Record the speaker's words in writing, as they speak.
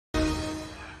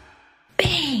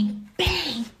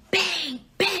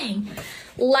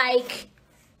like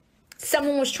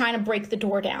someone was trying to break the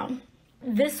door down.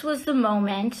 This was the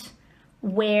moment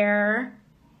where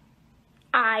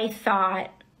I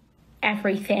thought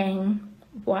everything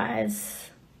was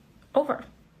over.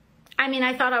 I mean,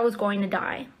 I thought I was going to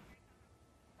die.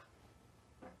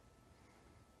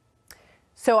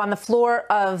 So on the floor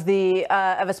of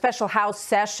a special House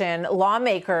session,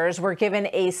 lawmakers were given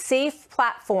a safe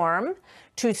platform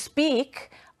to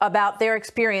speak about their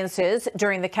experiences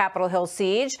during the Capitol Hill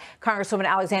siege. Congresswoman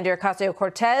Alexandria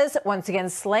Ocasio-Cortez once again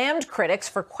slammed critics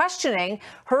for questioning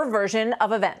her version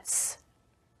of events.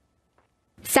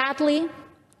 Sadly,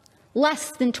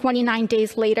 less than 29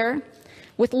 days later,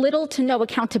 with little to no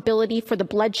accountability for the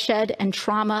bloodshed and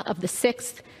trauma of the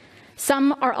 6th,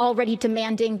 some are already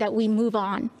demanding that we move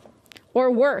on,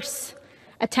 or worse,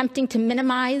 attempting to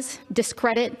minimize,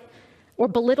 discredit, or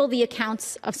belittle the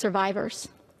accounts of survivors.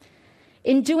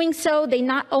 In doing so, they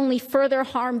not only further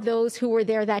harm those who were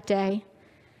there that day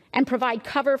and provide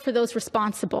cover for those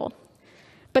responsible,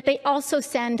 but they also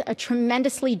send a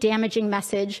tremendously damaging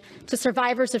message to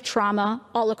survivors of trauma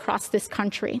all across this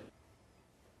country.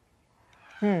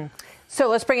 So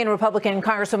let's bring in Republican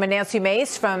Congresswoman Nancy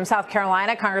Mace from South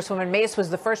Carolina. Congresswoman Mace was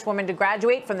the first woman to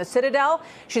graduate from the Citadel.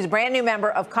 She's a brand new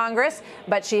member of Congress,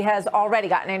 but she has already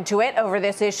gotten into it over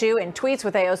this issue in tweets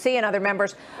with AOC and other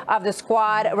members of the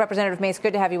squad. Representative Mace,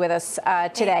 good to have you with us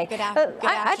today. Good afternoon.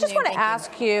 I just want to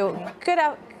ask you, good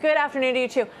afternoon to you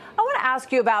too. I want to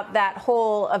ask you about that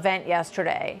whole event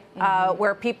yesterday,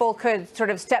 where people could sort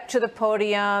of step to the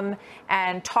podium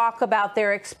and talk about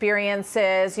their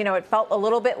experiences. You know, it felt a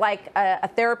little bit like a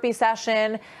therapy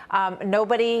session.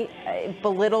 Nobody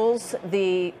belittles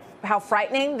how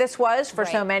frightening this was for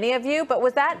so many of you. But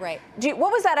was that,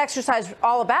 what was that exercise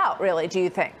all about, really, do you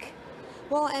think?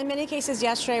 Well, in many cases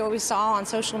yesterday, what we saw on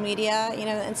social media, you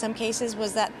know, in some cases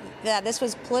was that this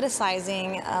was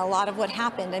politicizing a lot of what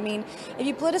happened. I mean, if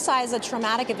you politicize a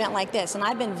traumatic event like this, and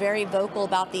I've been very vocal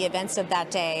about the events of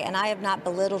that day, and I have not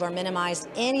belittled or minimized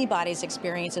anybody's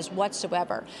experiences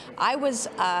whatsoever. I was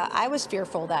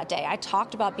fearful that day. I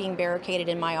talked about being barricaded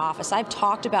in my office. I've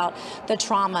talked about the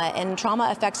trauma, and trauma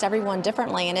affects everyone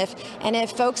differently. And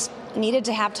if folks needed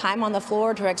to have time on the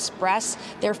floor to express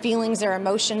their feelings, their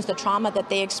emotions, the trauma that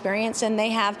they experience, and they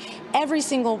have every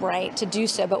single right to do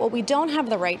so. But what we don't have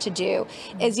the right to do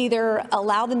is either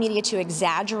allow the media to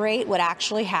exaggerate what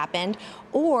actually happened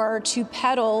or to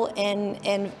peddle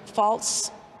in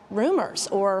false rumors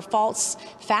or false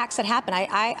facts that happen.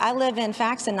 I live in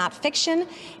facts and not fiction,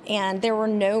 and there were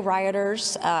no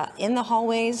rioters in the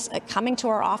hallways coming to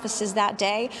our offices that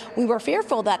day. We were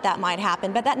fearful that that might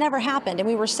happen, but that never happened, and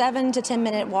we were 7 to 10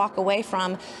 minute walk away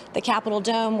from the Capitol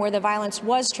Dome where the violence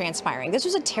was transpiring. This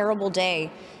was a terrible day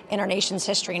in our nation's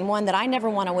history, and one that I never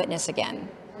want to witness again.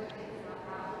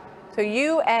 So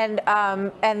you and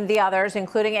the others,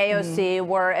 including AOC,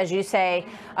 were, as you say,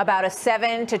 about a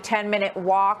 7 to 10 minute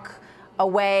walk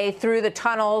away through the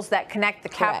tunnels that connect the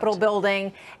Capitol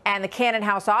building and the Cannon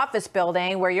House office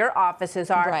building where your offices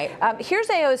are. Right. Here's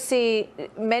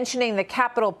AOC mentioning the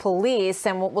Capitol Police,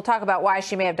 and we'll talk about why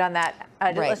she may have done that.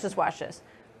 Let's just watch this.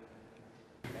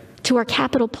 To our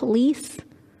Capitol Police,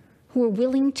 who are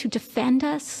willing to defend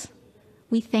us,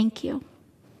 we thank you.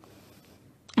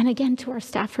 And again, to our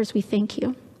staffers, we thank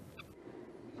you.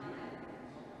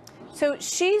 So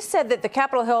she said that the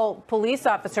Capitol Hill police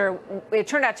officer, it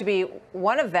turned out to be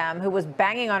one of them, who was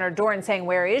banging on her door and saying,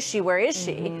 "Where is she? Where is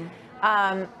she?"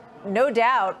 No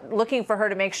doubt looking for her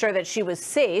to make sure that she was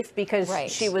safe, because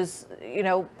she was, you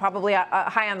know, probably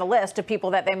high on the list of people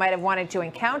that they might have wanted to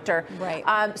encounter.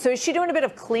 So is she doing a bit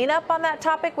of cleanup on that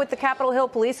topic with the Capitol Hill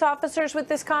police officers with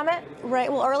this comment?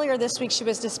 Well, earlier this week, she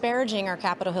was disparaging our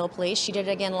Capitol Hill police. She did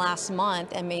it again last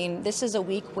month. I mean, this is a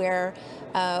week where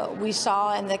we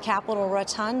saw in the Capitol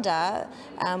Rotunda,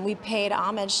 we paid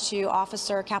homage to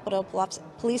Capitol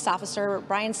Police Officer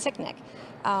Brian Sicknick.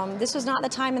 This was not the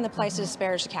time and the place to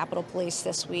disparage the Capitol Police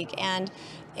this week, and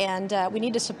we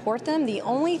need to support them. The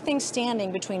only thing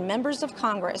standing between members of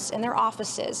Congress in their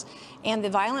offices and the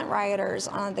violent rioters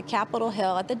on the Capitol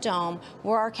Hill at the Dome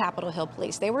were our Capitol Hill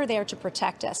police. They were there to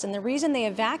protect us, and the reason they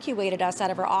evacuated us out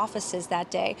of our offices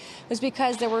that day was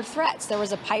because there were threats. There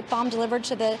was a pipe bomb delivered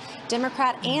to the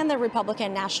Democrat and the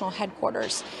Republican national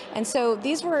headquarters, and so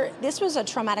this was a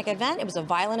traumatic event. It was a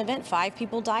violent event. 5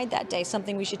 people died that day,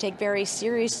 something we should take very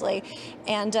seriously,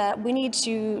 and we need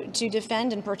to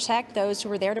defend and protect those who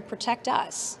were there to protect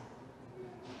us.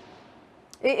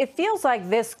 It feels like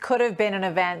this could have been an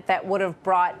event that would have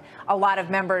brought a lot of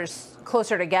members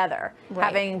closer together,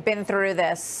 having been through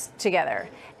this together.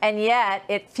 And yet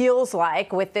it feels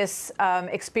like with this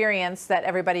experience that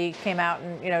everybody came out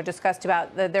and discussed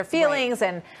about their feelings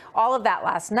and all of that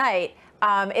last night,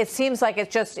 it seems like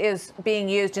it just is being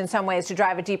used in some ways to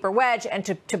drive a deeper wedge and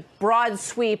to broad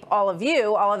sweep all of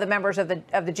the members of the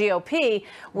GOP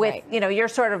with, you're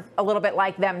sort of a little bit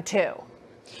like them too.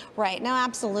 Right. No,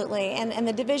 absolutely. And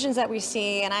the divisions that we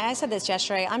see, and I said this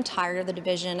yesterday, I'm tired of the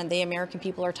division, and the American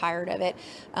people are tired of it.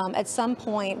 At some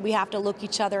point, we have to look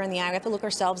each other in the eye. We have to look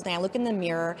ourselves in the eye, look in the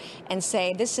mirror, and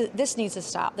say, this needs to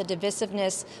stop. The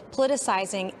divisiveness,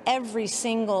 politicizing every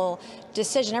single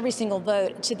decision, every single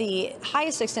vote to the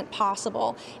highest extent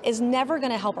possible is never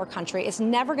going to help our country. It's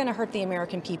never going to hurt the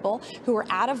American people who are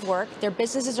out of work. Their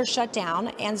businesses are shut down,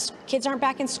 and kids aren't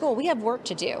back in school. We have work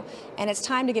to do, and it's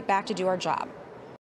time to get back to do our job.